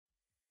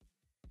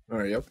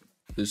Alright, yep.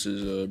 This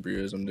is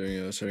BRIYOHS. I'm doing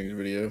a settings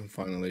video.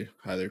 Finally,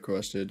 highly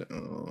requested.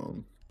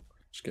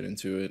 Let's get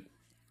into it.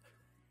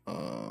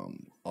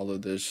 All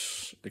of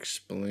this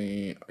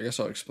I guess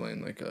I'll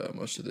explain like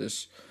most of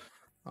this.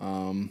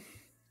 I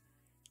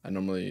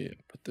normally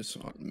put this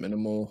on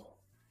minimal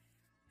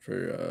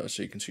for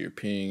so you can see your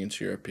ping and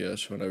see your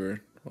FPS,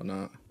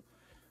 whatnot.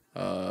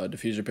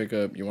 Diffuser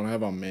pickup you want to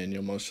have on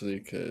manual mostly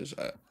because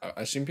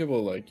I seen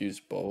people like use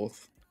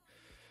both.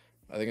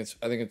 I think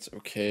it's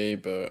okay,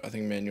 but I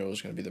think manual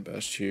is gonna be the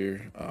best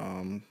here.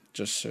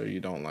 Just so you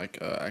don't like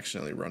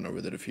accidentally run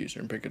over the diffuser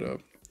and pick it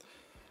up.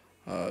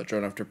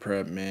 Drone after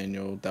prep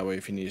manual. That way,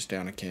 if you need to stay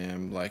on a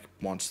cam, like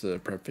once the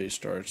prep phase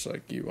starts,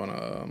 like you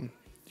wanna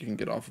you can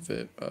get off of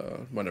it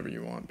whenever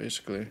you want,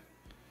 basically.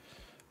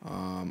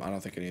 I don't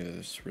think any of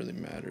this really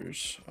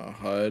matters.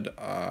 HUD.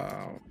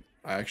 I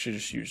actually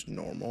just use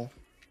normal.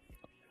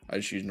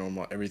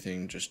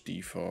 Everything just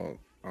default.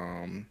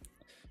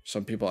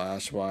 Some people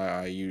ask why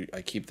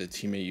I keep the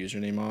teammate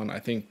username on. I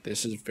think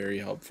this is very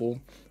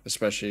helpful,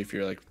 especially if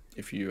you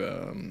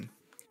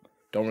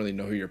don't really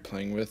know who you're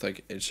playing with,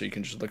 like so you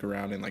can just look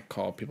around and like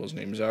call people's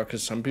names out.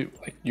 Because some people,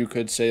 like, you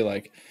could say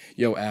like,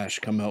 "Yo, Ash,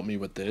 come help me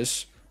with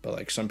this," but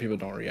like some people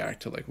don't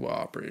react to like what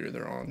operator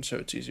they're on, so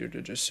it's easier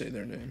to just say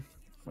their name.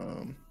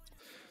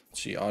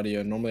 Let's see,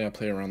 audio. Normally I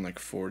play around like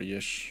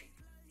 40ish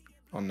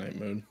on night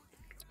mode.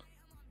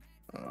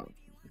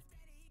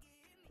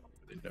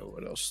 Know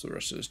what else the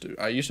rest of this do.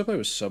 I used to play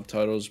with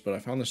subtitles, but I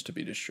found this to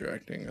be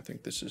distracting. I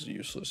think this is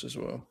useless as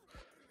well.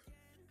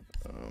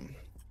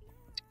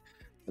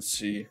 Let's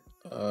see.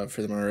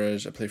 For the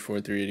Mares, I play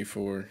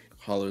 4384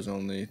 hollows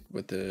only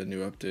with the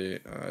new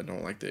update. I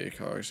don't like the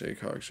ACOGs.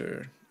 ACOGs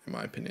are, in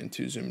my opinion,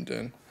 too zoomed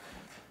in.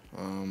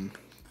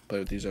 Play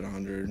with these at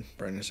 100,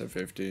 brightness at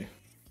 50.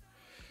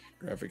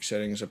 Graphic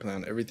settings, I play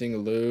on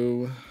everything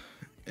low,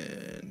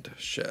 and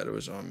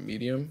shadows on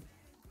medium.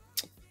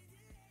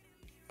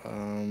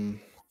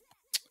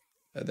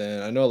 And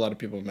then I know a lot of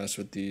people mess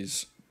with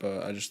these,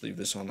 but I just leave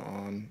this on.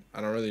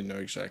 I don't really know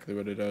exactly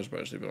what it does, but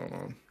I just leave it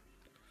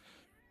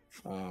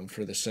on.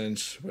 For the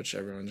sense, which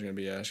everyone's gonna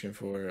be asking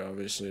for,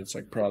 obviously it's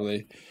like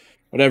probably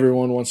what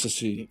everyone wants to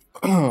see.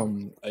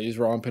 I use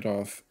raw input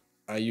off.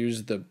 I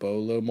use the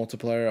BOLO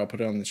multiplier. I'll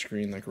put it on the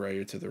screen like right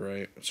here to the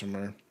right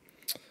somewhere.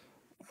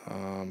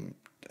 And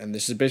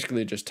this is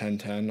basically just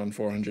 1010 on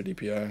 400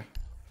 DPI.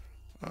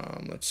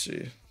 Let's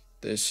see.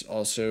 This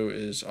also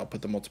is, I'll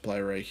put the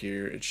multiplier right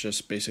here. It's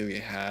just basically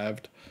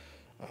halved.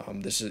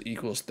 This is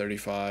equals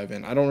 35,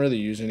 and I don't really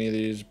use any of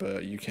these,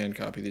 but you can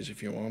copy these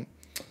if you want.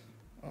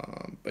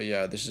 But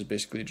yeah, this is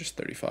basically just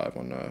 35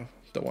 on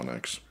the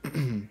 1X.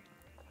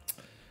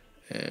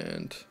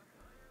 And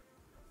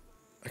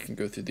I can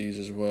go through these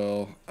as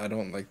well. I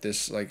don't like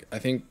this. Like, I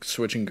think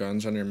switching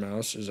guns on your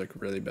mouse is like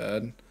really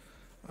bad.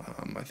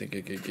 I think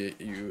it could get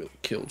you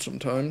killed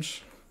sometimes.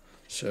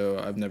 So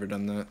I've never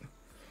done that.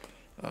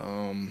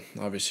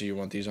 Obviously you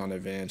want these on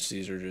advanced.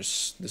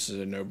 This is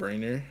a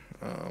no-brainer.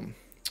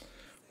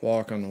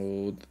 Walk on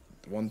hold.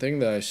 One thing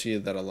that I see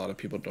that a lot of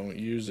people don't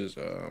use is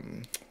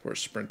where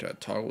sprint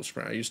at, toggle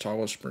sprint. I use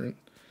toggle sprint.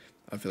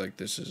 I feel like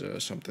this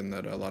is something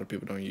that a lot of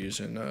people don't use,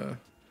 and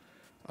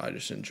I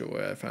just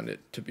enjoy. I find it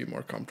to be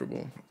more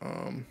comfortable.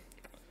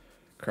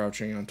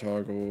 Crouching on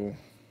toggle,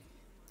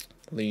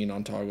 lean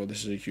on toggle.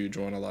 This is a huge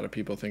one. A lot of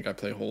people think I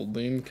play hold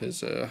lean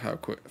because how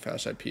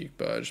fast I peak,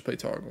 but I just play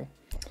toggle.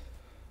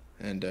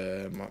 And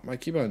my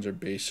keybinds are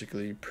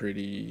basically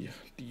pretty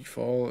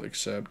default,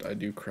 except I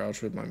do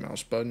crouch with my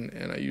mouse button,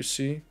 and I use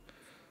C.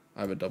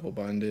 I have a double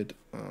binded,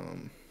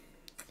 and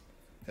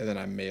then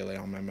I melee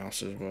on my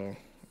mouse as well,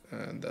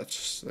 and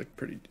that's like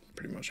pretty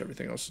much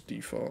everything else is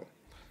default.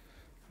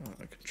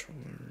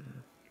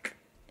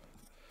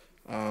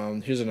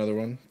 Controller. Here's another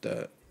one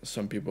that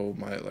some people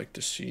might like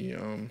to see.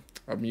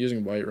 I'm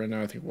using white right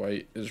now. I think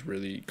white is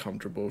really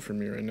comfortable for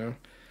me right now.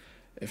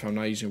 If I'm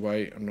not using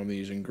white, I'm normally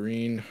using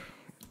green,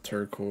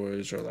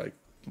 turquoise, or like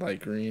light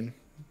green,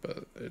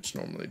 but it's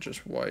normally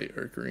just white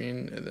or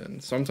green, and then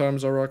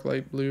sometimes I'll rock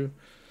light blue.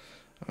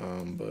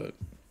 But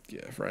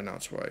yeah, right now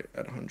it's white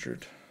at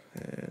 100,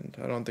 and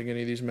I don't think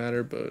any of these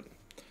matter, but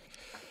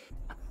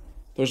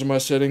those are my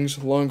settings,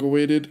 long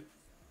awaited.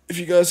 If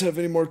you guys have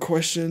any more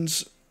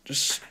questions,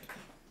 just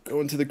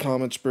go into the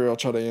comments, bro. I'll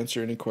try to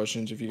answer any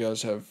questions if you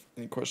guys have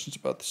any questions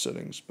about the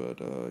settings. But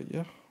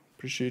yeah,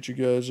 appreciate you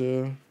guys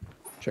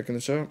checking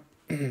this out.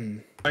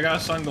 I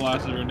got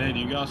sunglasses, Renee. Do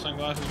you got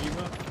sunglasses,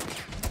 Eva?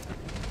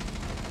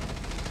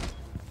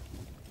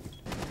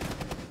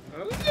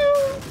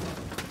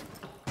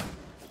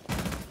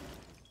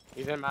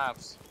 He's in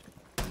maps.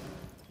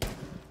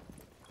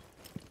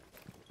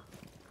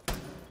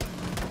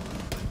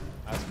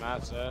 That's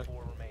maps,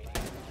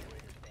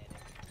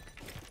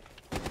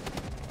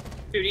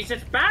 Dude, he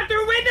says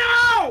bathroom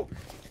window!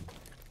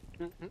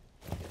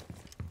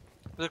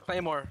 There's a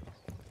claymore.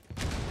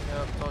 Yeah,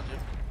 I told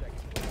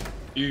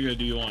you. You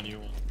good, you want.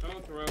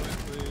 Don't throw it,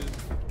 please.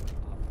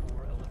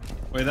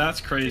 Wait,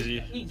 that's crazy.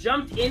 He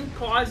jumped in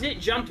closet,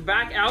 jumped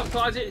back out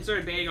closet, and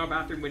started banging on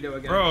bathroom window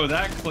again. Bro,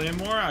 that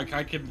Claymore,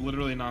 I could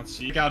literally not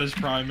see. He got his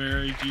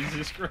primary,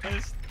 Jesus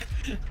Christ.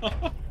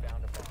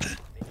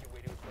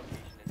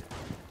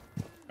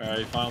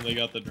 Alright, finally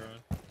got the drone.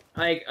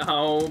 Like,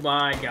 oh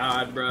my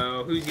god,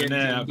 bro. Who's getting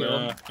Nah, bro.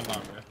 killed? Come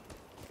on,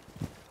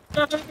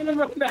 bro. I'm gonna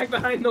run back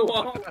behind the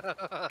wall.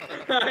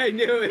 I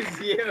knew it was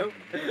you.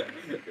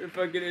 Your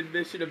fucking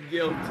admission of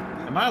guilt.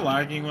 Am I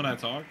lagging when I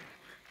talk?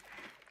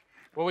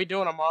 What we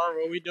doing, Amar?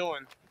 What we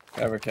doing?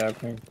 Ever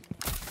capping.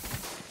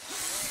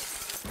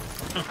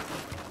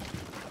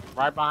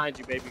 Right behind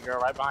you, baby girl.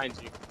 Right behind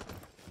you.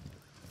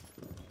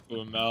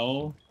 Ooh,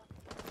 Mel.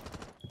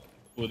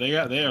 Well, they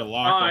are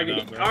locked right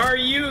now, bro. Are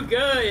you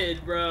good,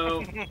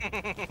 bro?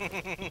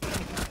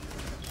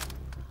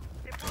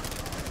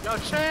 Yo,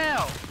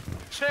 chill!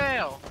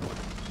 Chill!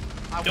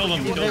 Kill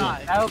him, kill him.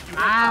 Help,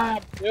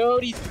 Maps,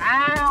 dude. He's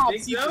Maps.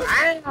 Think He's so?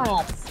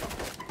 Maps.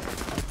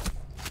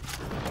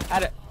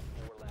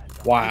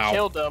 He Wow.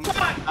 killed him.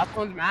 That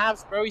one's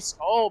Maps, bro. He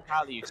stole,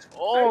 probably. He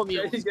stole me.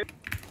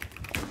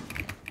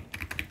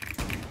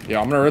 Yeah,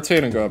 I'm gonna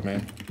rotate and go up,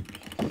 man.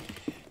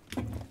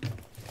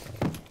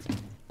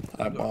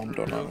 I bombed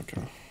on that.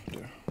 Okay. Yeah.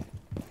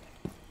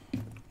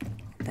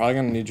 Probably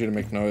gonna need you to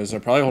make noise. They're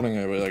probably holding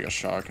it with like a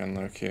shotgun,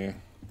 low key.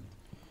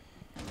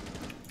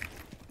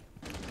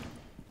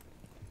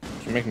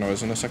 Can you make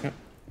noise in a second?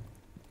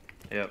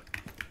 Yep.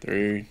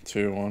 3,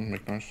 2, 1,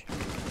 make noise.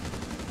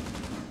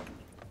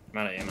 I'm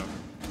out of ammo.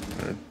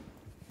 Heard.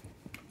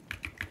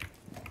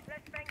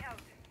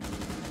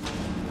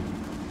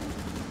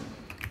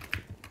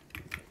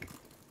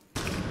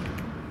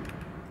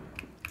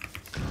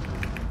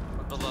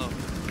 Below.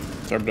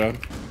 They're dead.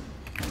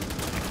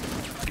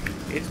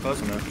 He's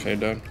close enough. Okay,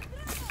 dead.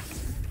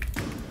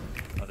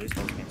 Oh, these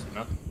folks can't see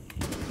nothing.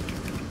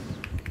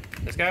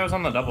 This guy was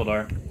on the double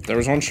door. There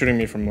was one shooting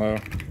me from low.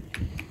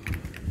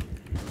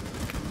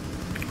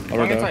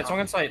 Lower Swung in sight, dead. swung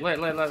in sight. Lit.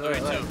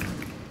 32.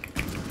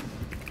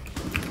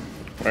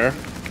 Where?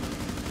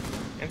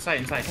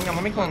 Inside. Hang on,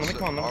 let me clone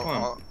him.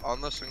 On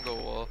the single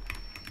wall.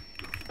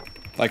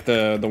 Like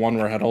the one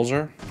where head holes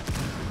are?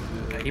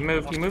 He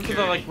moved to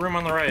the like room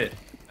on the right.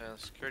 Yeah,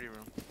 security room.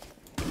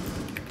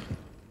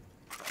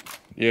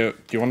 Yeah, do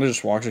you want to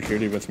just walk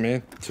security with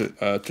me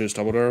to his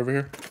double door over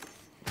here?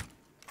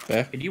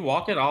 Yeah? Could you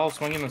walk it all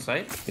swinging the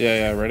sight?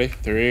 Yeah, ready?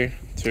 3,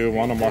 2,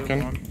 1, I'm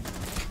walking. 1.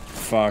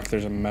 Fuck,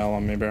 there's a Mel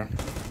on me, bro.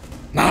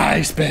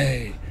 Nice,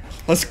 bae!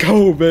 Let's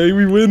go, bae,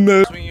 we win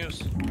this! Swing use.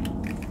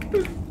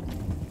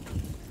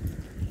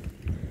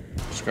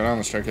 Just go down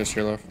the staircase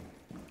here, left.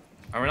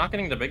 Are we not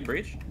getting the big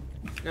breach?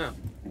 No.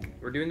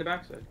 We're doing the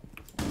backside.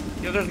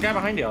 Yo, there's a guy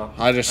behind y'all.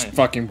 I just Nice.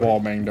 fucking wall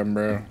banged him,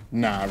 bro.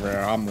 Nah, bro,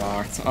 I'm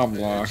locked. I'm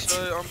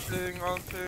ping.